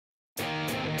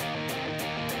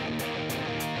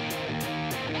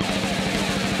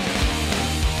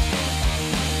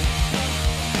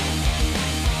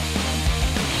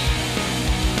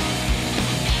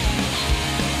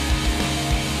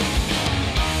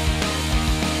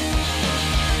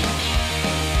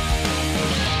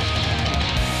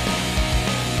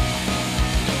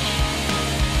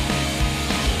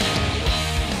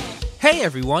Hey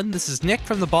everyone, this is Nick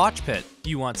from the Botch Pit.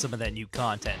 You want some of that new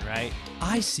content, right?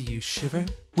 I see you shiver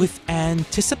with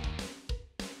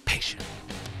anticipation.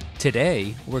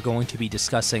 Today, we're going to be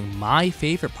discussing my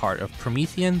favorite part of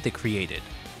Promethean the Created,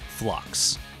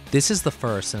 Flux. This is the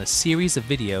first in a series of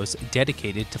videos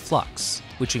dedicated to Flux,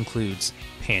 which includes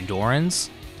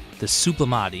Pandorans, the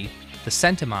Sublimati, the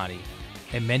Centimati,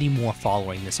 and many more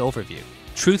following this overview.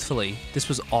 Truthfully, this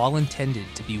was all intended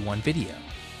to be one video.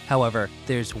 However,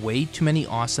 there's way too many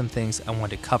awesome things I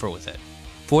want to cover with it.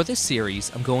 For this series,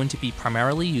 I'm going to be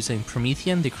primarily using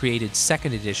Promethean the Created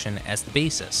 2nd edition as the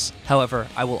basis. However,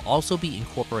 I will also be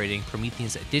incorporating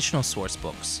Promethean's additional source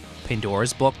books,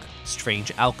 Pandora's Book,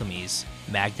 Strange Alchemies,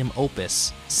 Magnum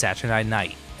Opus, Saturnine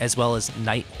Night, as well as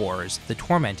Night Horrors, The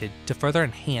Tormented, to further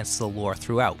enhance the lore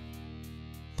throughout.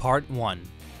 Part 1.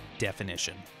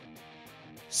 Definition.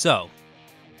 So,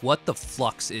 what the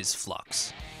flux is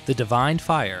Flux? The divine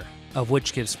fire, of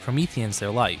which gives Prometheans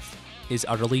their life, is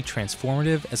utterly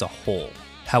transformative as a whole.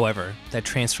 However, that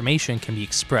transformation can be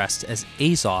expressed as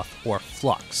Azoth or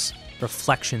Flux,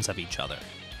 reflections of each other.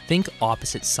 Think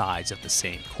opposite sides of the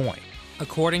same coin.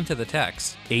 According to the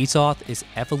text, Azoth is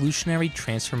evolutionary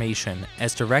transformation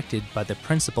as directed by the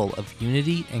principle of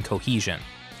unity and cohesion.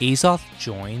 Azoth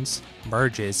joins,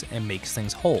 merges, and makes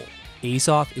things whole.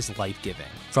 Azoth is life-giving,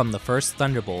 from the first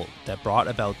thunderbolt that brought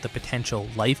about the potential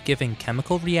life-giving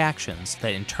chemical reactions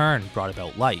that in turn brought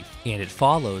about life, and it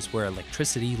follows where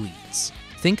electricity leads.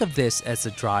 Think of this as the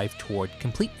drive toward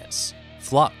completeness.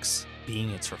 Flux,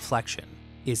 being its reflection,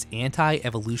 is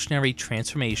anti-evolutionary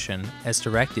transformation as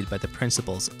directed by the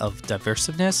principles of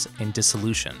diversiveness and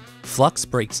dissolution. Flux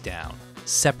breaks down,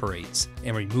 separates,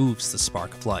 and removes the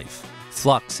spark of life.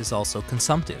 Flux is also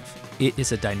consumptive. It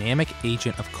is a dynamic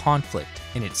agent of conflict,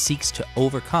 and it seeks to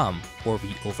overcome, or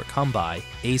be overcome by,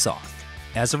 Azoth.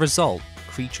 As a result,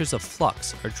 creatures of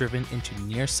Flux are driven into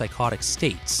near-psychotic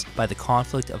states by the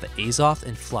conflict of Azoth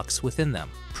and Flux within them.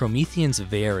 Prometheans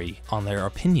vary on their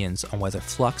opinions on whether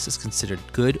Flux is considered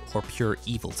good or pure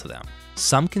evil to them.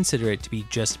 Some consider it to be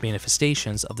just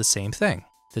manifestations of the same thing,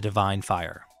 the divine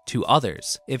fire. To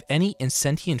others, if any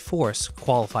insentient force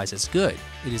qualifies as good,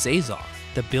 it is Azoth,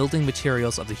 the building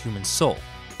materials of the human soul.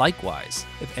 Likewise,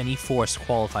 if any force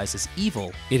qualifies as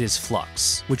evil, it is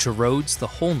Flux, which erodes the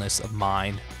wholeness of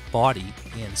mind, body,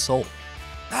 and soul.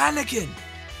 Anakin!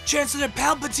 Chancellor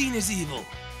Palpatine is evil!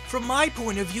 From my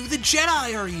point of view, the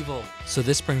Jedi are evil! So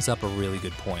this brings up a really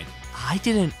good point. I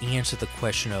didn't answer the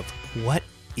question of what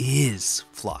is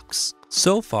Flux.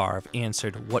 So far, I've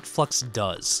answered what Flux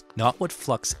does, not what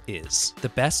Flux is. The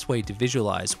best way to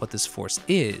visualize what this force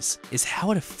is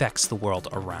how it affects the world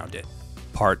around it.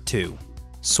 Part 2.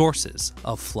 Sources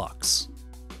of Flux.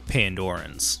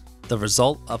 Pandorans. The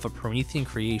result of a Promethean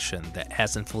creation that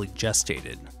hasn't fully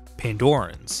gestated.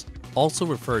 Pandorans, also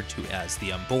referred to as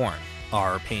the unborn,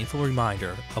 are a painful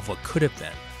reminder of what could have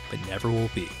been, but never will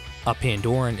be. A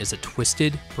Pandoran is a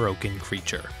twisted, broken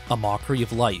creature, a mockery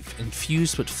of life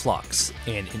infused with flux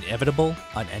and inevitable,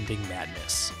 unending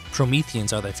madness.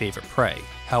 Prometheans are their favorite prey.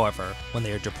 However, when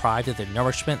they are deprived of their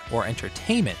nourishment or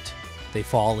entertainment, they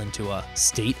fall into a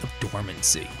state of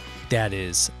dormancy. That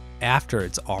is, after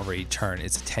it's already turned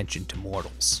its attention to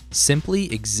mortals.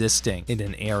 Simply existing in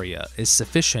an area is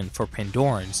sufficient for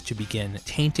Pandorans to begin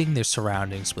tainting their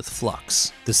surroundings with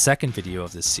flux. The second video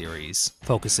of this series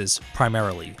focuses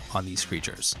primarily on these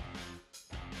creatures.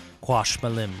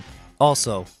 Quashmalim.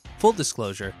 Also, full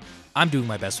disclosure, I'm doing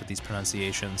my best with these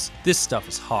pronunciations. This stuff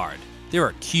is hard. There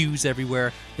are Q's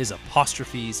everywhere, there's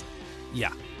apostrophes.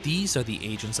 Yeah, these are the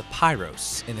agents of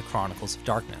Pyros in the Chronicles of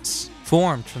Darkness,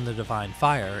 formed from the divine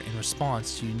fire in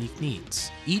response to unique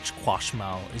needs. Each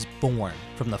Quashmal is born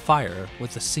from the fire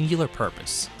with a singular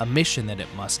purpose, a mission that it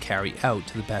must carry out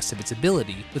to the best of its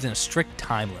ability within a strict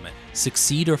time limit.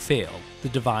 Succeed or fail, the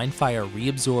divine fire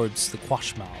reabsorbs the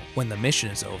Quashmal when the mission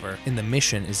is over, and the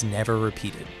mission is never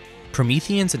repeated.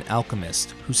 Prometheans and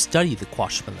alchemists who study the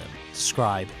Quashmalim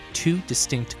describe two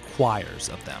distinct choirs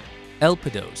of them.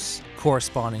 Elpidos,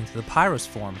 corresponding to the Pyros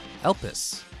form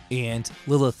Elpis, and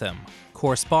Lilithim,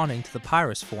 corresponding to the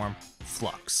Pyros form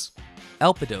Flux.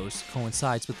 Elpidos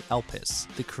coincides with Elpis,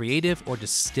 the creative or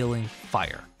distilling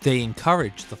fire. They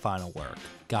encourage the final work,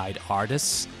 guide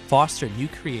artists, foster new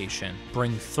creation,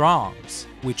 bring throngs,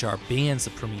 which are bands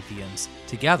of Prometheans,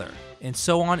 together, and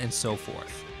so on and so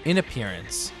forth. In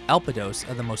appearance, Elpidos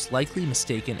are the most likely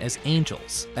mistaken as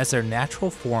angels, as their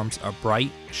natural forms are bright,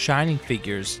 shining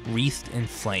figures wreathed in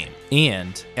flame.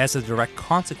 And, as the direct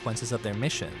consequences of their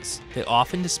missions, they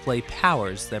often display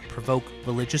powers that provoke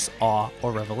religious awe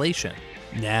or revelation.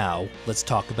 Now, let's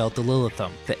talk about the Lilithim,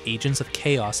 the agents of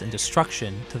chaos and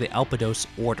destruction to the Elpidos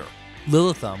order.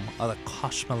 Lilithum are the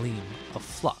Koshmalim of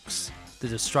Flux, the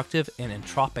destructive and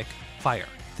entropic fire.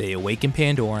 They awaken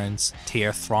Pandorans,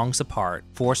 tear throngs apart,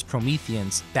 force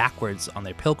Prometheans backwards on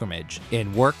their pilgrimage,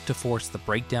 and work to force the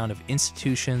breakdown of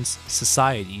institutions,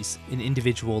 societies, and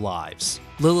individual lives.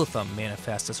 Lilithum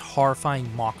manifest as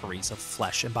horrifying mockeries of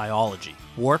flesh and biology,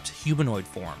 warped humanoid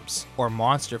forms, or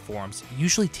monster forms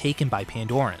usually taken by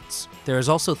Pandorans. There is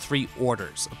also 3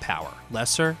 orders of power: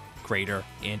 Lesser, Greater,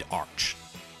 and Arch.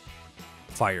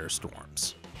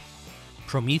 Firestorms.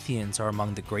 Prometheans are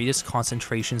among the greatest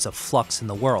concentrations of flux in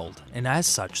the world, and as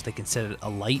such they consider it a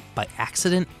light by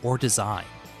accident or design.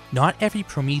 Not every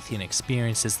Promethean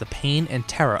experiences the pain and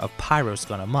terror of pyros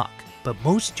gone amok, but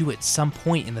most do at some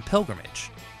point in the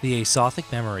pilgrimage. The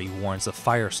Aesothic memory warns of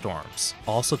firestorms,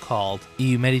 also called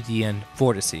Eumenidean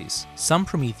vortices. Some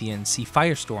Prometheans see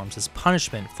firestorms as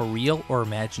punishment for real or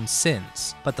imagined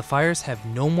sins, but the fires have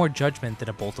no more judgment than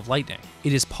a bolt of lightning.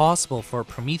 It is possible for a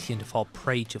Promethean to fall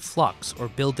prey to flux or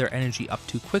build their energy up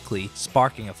too quickly,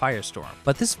 sparking a firestorm.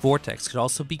 But this vortex could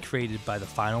also be created by the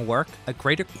final work, a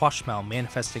greater Quashmal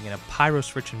manifesting in a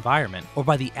pyros-rich environment, or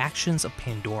by the actions of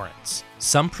Pandorans.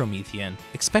 Some Promethean,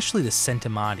 especially the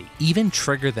Sentimati, even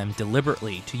trigger them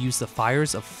deliberately to use the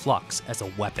fires of flux as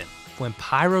a weapon. When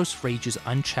pyros rages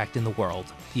unchecked in the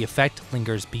world, the effect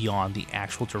lingers beyond the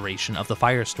actual duration of the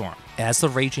firestorm. As the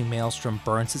raging maelstrom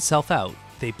burns itself out,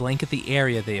 they blanket the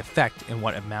area they affect in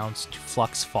what amounts to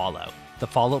flux fallout. The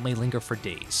fallout may linger for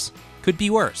days. Could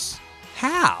be worse.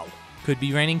 How? Could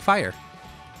be raining fire.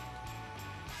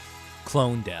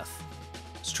 Clone death.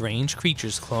 Strange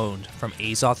creatures cloned from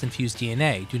Azoth-infused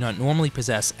DNA do not normally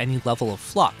possess any level of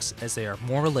flux, as they are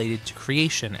more related to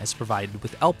creation as provided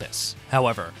with Elpis.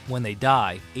 However, when they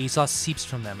die, Azoth seeps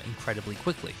from them incredibly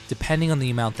quickly. Depending on the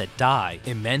amount that die,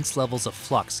 immense levels of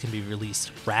flux can be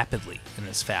released rapidly in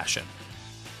this fashion.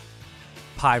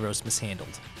 Pyros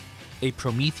mishandled. A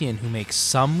Promethean who makes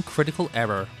some critical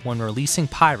error when releasing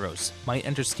pyros might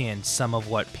understand some of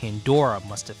what Pandora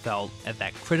must have felt at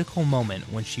that critical moment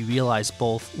when she realized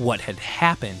both what had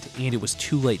happened and it was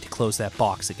too late to close that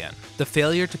box again. The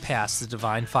failure to pass the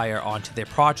divine fire onto their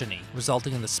progeny,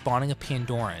 resulting in the spawning of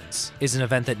Pandorans, is an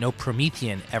event that no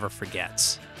Promethean ever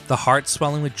forgets. The heart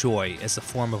swelling with joy as the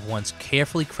form of one's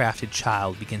carefully crafted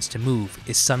child begins to move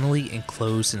is suddenly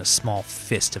enclosed in a small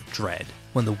fist of dread,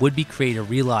 when the would-be creator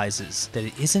realizes that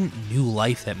it isn't new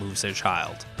life that moves their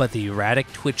child, but the erratic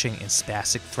twitching and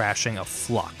spastic thrashing of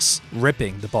flux,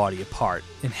 ripping the body apart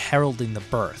and heralding the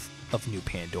birth of new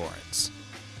Pandorans.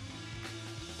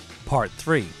 Part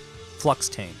 3. Flux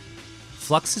Taint.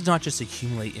 Flux does not just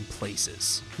accumulate in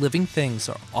places. Living things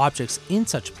or objects in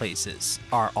such places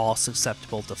are all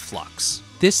susceptible to flux.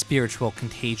 This spiritual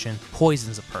contagion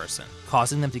poisons a person,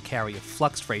 causing them to carry a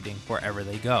flux rating wherever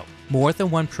they go. More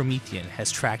than one Promethean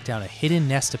has tracked down a hidden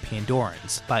nest of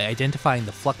Pandorans by identifying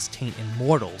the Flux Taint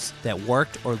immortals that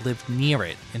worked or lived near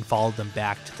it and followed them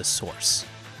back to the source.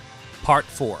 Part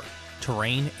 4.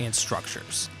 Terrain and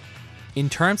Structures. In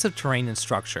terms of terrain and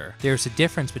structure, there is a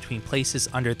difference between places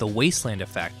under the wasteland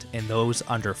effect and those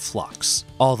under flux,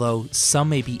 although some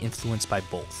may be influenced by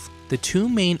both. The 2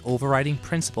 main overriding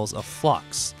principles of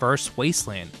flux versus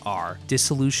wasteland are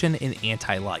dissolution and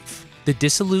anti-life. The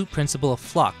dissolute principle of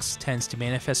flux tends to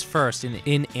manifest first in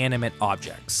inanimate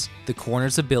objects. The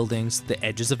corners of buildings, the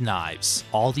edges of knives,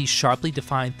 all these sharply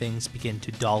defined things begin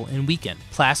to dull and weaken.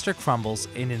 Plaster crumbles,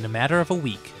 and in a matter of a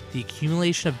week, the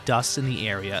accumulation of dust in the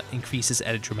area increases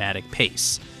at a dramatic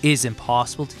pace. It is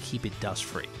impossible to keep it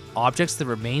dust-free. Objects that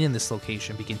remain in this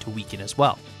location begin to weaken as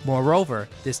well. Moreover,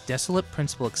 this desolate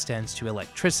principle extends to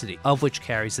electricity, of which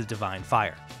carries the divine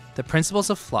fire. The principles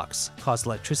of flux cause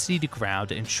electricity to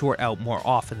ground and short out more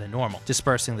often than normal,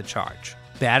 dispersing the charge.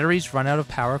 Batteries run out of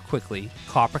power quickly,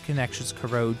 copper connections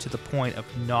corrode to the point of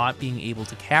not being able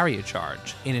to carry a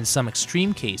charge, and in some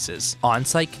extreme cases,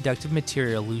 on-site conductive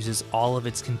material loses all of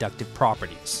its conductive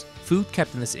properties. Food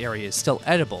kept in this area is still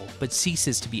edible, but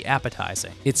ceases to be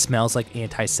appetizing. It smells like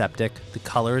antiseptic, the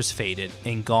color is faded,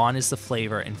 and gone is the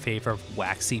flavor in favor of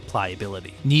waxy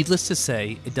pliability. Needless to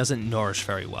say, it doesn't nourish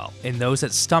very well, and those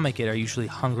that stomach it are usually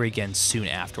hungry again soon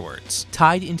afterwards.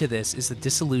 Tied into this is the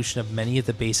dissolution of many of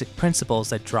the basic principles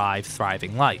that drive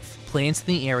thriving life. Plants in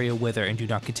the area wither and do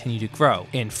not continue to grow,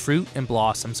 and fruit and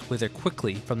blossoms wither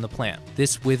quickly from the plant.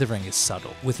 This withering is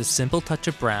subtle, with a simple touch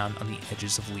of brown on the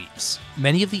edges of leaves.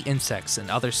 Many of the insects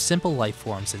and other simple life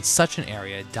forms in such an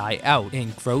area die out,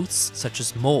 and growths such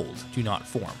as mold do not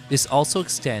form. This also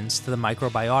extends to the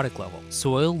microbiotic level.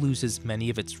 Soil loses many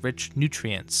of its rich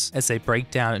nutrients as they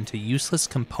break down into useless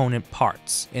component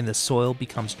parts, and the soil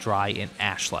becomes dry and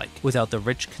ash-like, without the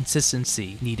rich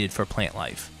consistency needed for plant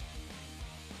life.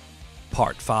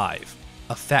 Part 5.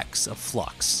 Effects of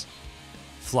Flux.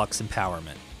 Flux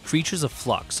Empowerment. Creatures of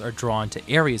Flux are drawn to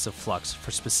areas of Flux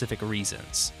for specific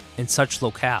reasons. In such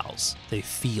locales, they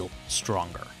feel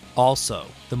stronger. Also,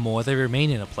 the more they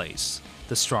remain in a place,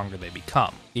 the stronger they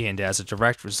become. And as a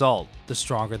direct result, the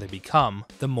stronger they become,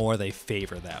 the more they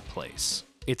favor that place.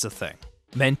 It's a thing.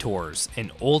 Mentors and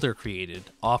older created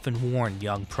often warn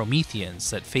young Prometheans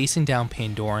that facing down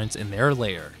Pandorans in their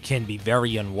lair can be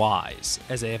very unwise,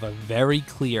 as they have a very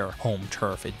clear home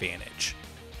turf advantage.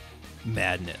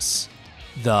 Madness.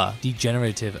 The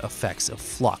degenerative effects of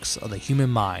Flux on the human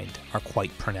mind are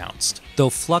quite pronounced. Though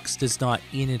Flux does not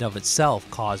in and of itself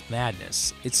cause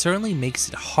madness, it certainly makes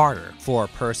it harder for a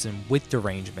person with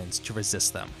derangements to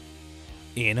resist them.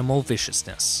 Animal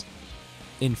viciousness.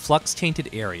 In Flux-tainted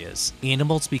areas,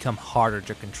 animals become harder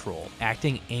to control,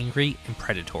 acting angry and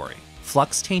predatory.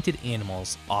 Flux-tainted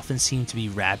animals often seem to be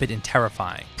rabid and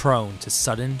terrifying, prone to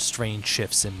sudden, strange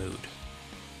shifts in mood.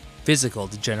 Physical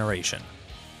degeneration.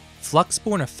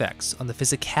 Flux-borne effects on the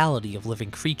physicality of living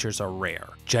creatures are rare,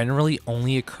 generally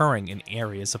only occurring in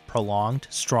areas of prolonged,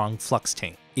 strong Flux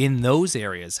taint. In those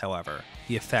areas, however,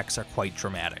 the effects are quite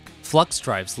dramatic. Flux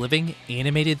drives living,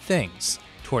 animated things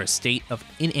toward a state of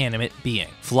inanimate being.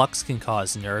 Flux can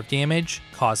cause nerve damage,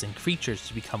 causing creatures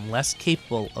to become less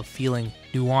capable of feeling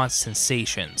nuanced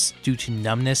sensations due to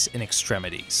numbness in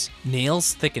extremities.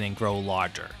 Nails thicken and grow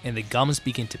larger, and the gums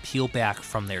begin to peel back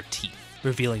from their teeth,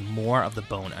 revealing more of the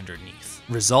bone underneath,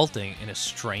 resulting in a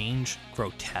strange,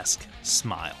 grotesque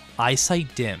smile.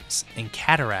 Eyesight dims, and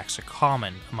cataracts are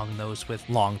common among those with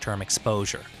long-term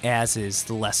exposure, as is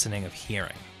the lessening of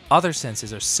hearing. Other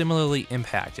senses are similarly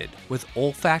impacted, with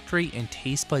olfactory and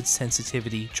taste bud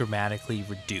sensitivity dramatically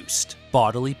reduced.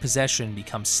 Bodily possession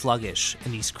becomes sluggish,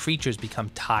 and these creatures become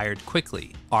tired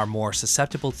quickly, are more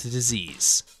susceptible to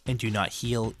disease, and do not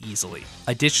heal easily.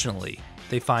 Additionally,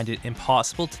 they find it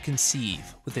impossible to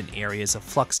conceive within areas of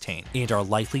Flux taint, and are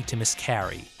likely to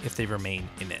miscarry if they remain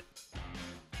in it.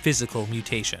 Physical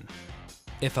mutation.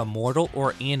 If a mortal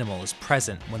or animal is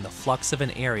present when the flux of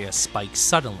an area spikes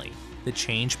suddenly, the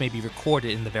change may be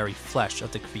recorded in the very flesh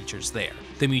of the creatures there.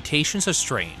 The mutations are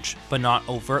strange, but not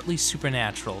overtly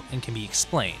supernatural and can be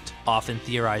explained, often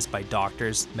theorized by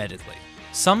doctors medically.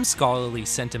 Some scholarly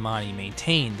sentimani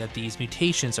maintain that these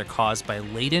mutations are caused by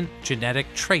latent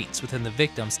genetic traits within the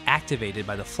victims activated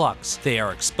by the flux they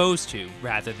are exposed to,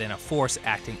 rather than a force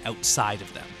acting outside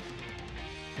of them.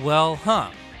 Well,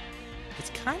 it's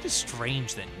kind of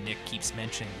strange that Nick keeps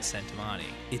mentioning the sentimani.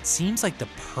 It seems like the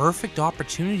perfect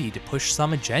opportunity to push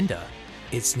some agenda.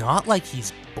 It's not like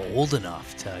he's bold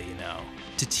enough to,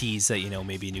 to tease that,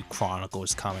 maybe a new Chronicle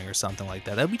is coming or something like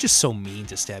that. That'd be just so mean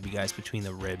to stab you guys between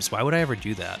the ribs. Why would I ever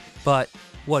do that? But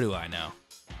what do I know?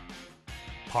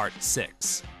 Part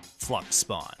 6. Flux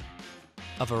Spawn.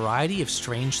 A variety of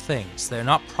strange things that are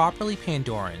not properly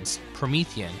Pandorans,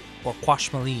 Promethean, or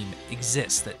Quashmalim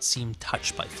exist that seem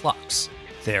touched by Flux.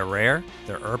 They're rare,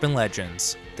 they're urban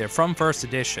legends, they're from 1st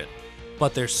edition,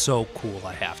 but they're so cool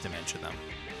I have to mention them.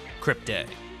 Cryptae.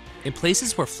 In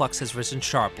places where Flux has risen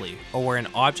sharply, or where an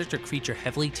object or creature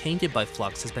heavily tainted by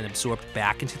Flux has been absorbed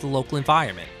back into the local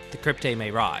environment, the Cryptae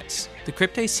may rise. The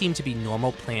Cryptae seem to be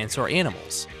normal plants or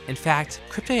animals. In fact,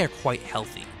 Cryptae are quite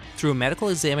healthy. Through a medical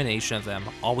examination of them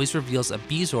always reveals a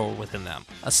bezoar within them,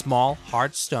 a small,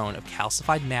 hard stone of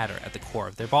calcified matter at the core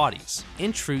of their bodies.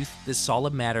 In truth, this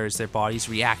solid matter is their body's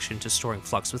reaction to storing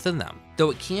flux within them,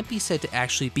 though it can't be said to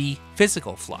actually be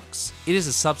physical flux. It is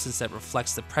a substance that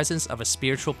reflects the presence of a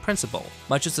spiritual principle,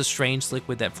 much as the strange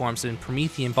liquid that forms in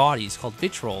Promethean bodies called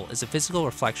vitriol is a physical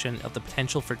reflection of the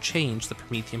potential for change the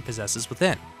Promethean possesses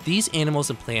within. These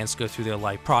animals and plants go through their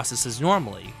life processes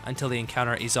normally until they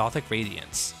encounter azothic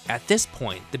radiance. At this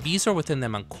point, the bezoar within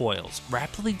them uncoils,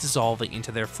 rapidly dissolving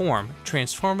into their form,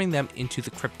 transforming them into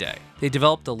the Cryptae. They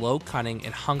develop the low cunning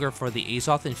and hunger for the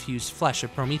azoth-infused flesh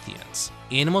of Prometheans.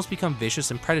 Animals become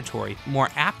vicious and predatory, more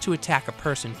apt to attack a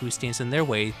person who stands in their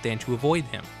way than to avoid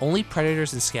him. Only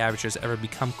predators and scavengers ever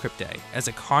become Cryptae, as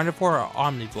a carnivore or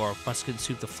omnivore must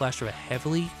consume the flesh of a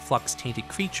heavily flux-tainted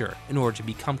creature in order to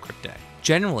become Cryptae.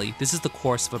 Generally, this is the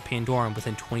course of a Pandoran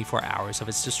within 24 hours of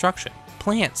its destruction.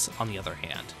 Plants, on the other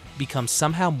hand, become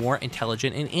somehow more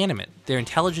intelligent and animate. Their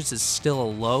intelligence is still a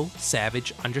low,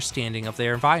 savage understanding of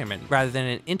their environment rather than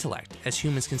an intellect, as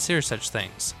humans consider such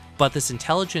things. but this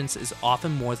intelligence is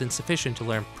often more than sufficient to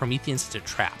learn Prometheans into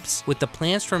traps, with the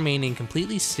plants remaining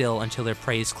completely still until their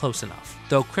prey is close enough.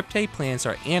 Though cryptid plants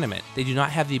are animate, they do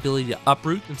not have the ability to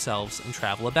uproot themselves and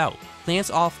travel about. Plants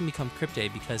often become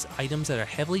cryptid because items that are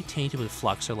heavily tainted with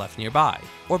flux are left nearby,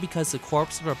 or because the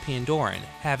corpse of a Pandoran,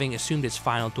 having assumed its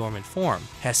final dormant form,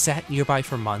 has sat nearby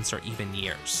for months or even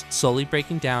years, slowly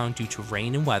breaking down due to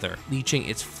rain and weather, leaching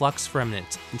its flux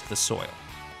remnants into the soil.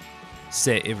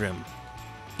 Se'irim.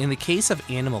 In the case of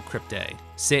animal cryptae,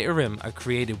 Se'irim are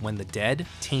created when the dead,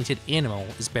 tainted animal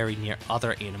is buried near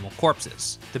other animal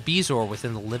corpses. The bezoar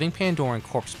within the living Pandoran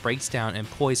corpse breaks down and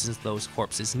poisons those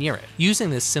corpses near it. Using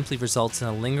this simply results in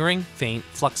a lingering, faint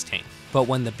flux taint. But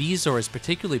when the bezoar is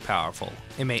particularly powerful,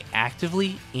 it may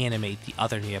actively animate the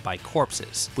other nearby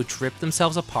corpses, which rip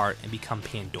themselves apart and become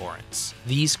Pandorans.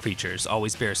 These creatures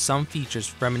always bear some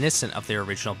features reminiscent of their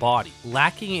original body.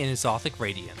 Lacking in exothic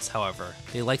radiance, however,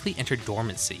 they likely enter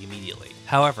dormancy immediately.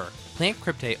 However, plant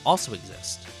cryptae also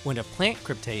exist. When a plant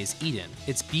cryptae is eaten,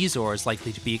 its bezoar is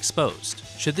likely to be exposed.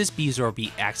 Should this bezoar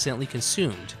be accidentally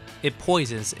consumed, it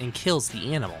poisons and kills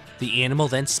the animal. The animal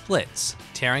then splits,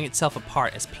 tearing itself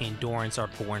apart as Pandorans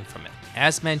are born from it.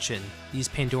 As mentioned, these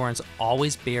Pandorans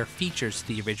always bear features to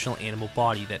the original animal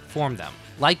body that formed them.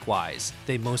 Likewise,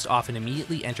 they most often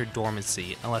immediately enter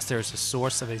dormancy unless there is a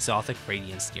source of exothic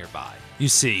radiance nearby. You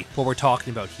see, what we're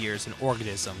talking about here is an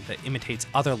organism that imitates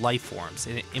other life forms,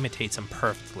 and it imitates them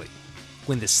perfectly.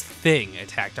 When this thing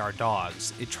attacked our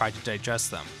dogs, it tried to digest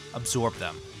them, absorb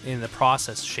them, and in the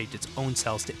process shaped its own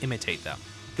cells to imitate them.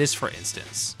 This, for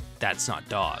instance, that's not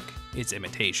dog, it's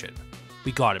imitation.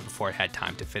 We got it before it had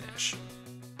time to finish.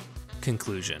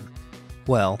 Conclusion.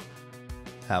 Well,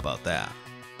 how about that?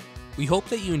 We hope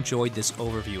that you enjoyed this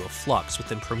overview of Flux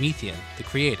within Promethean, the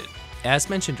Created. As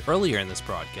mentioned earlier in this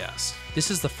broadcast,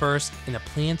 this is the first in a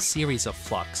planned series of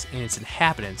Flux and its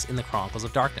inhabitants in the Chronicles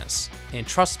of Darkness. And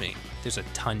trust me, there's a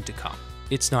ton to come.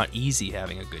 It's not easy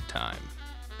having a good time.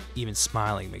 Even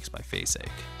smiling makes my face ache.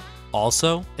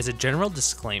 Also, as a general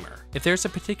disclaimer, if there's a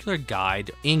particular guide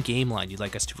and game line you'd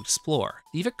like us to explore,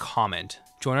 leave a comment,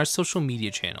 join our social media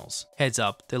channels. Heads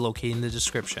up, they're located in the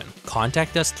description.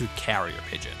 Contact us through carrier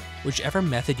pigeon. Whichever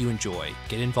method you enjoy,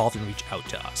 get involved and reach out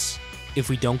to us. If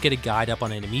we don't get a guide up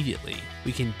on it immediately,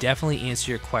 we can definitely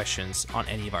answer your questions on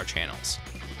any of our channels.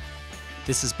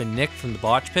 This has been Nick from the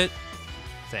Botch Pit.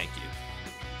 Thank you.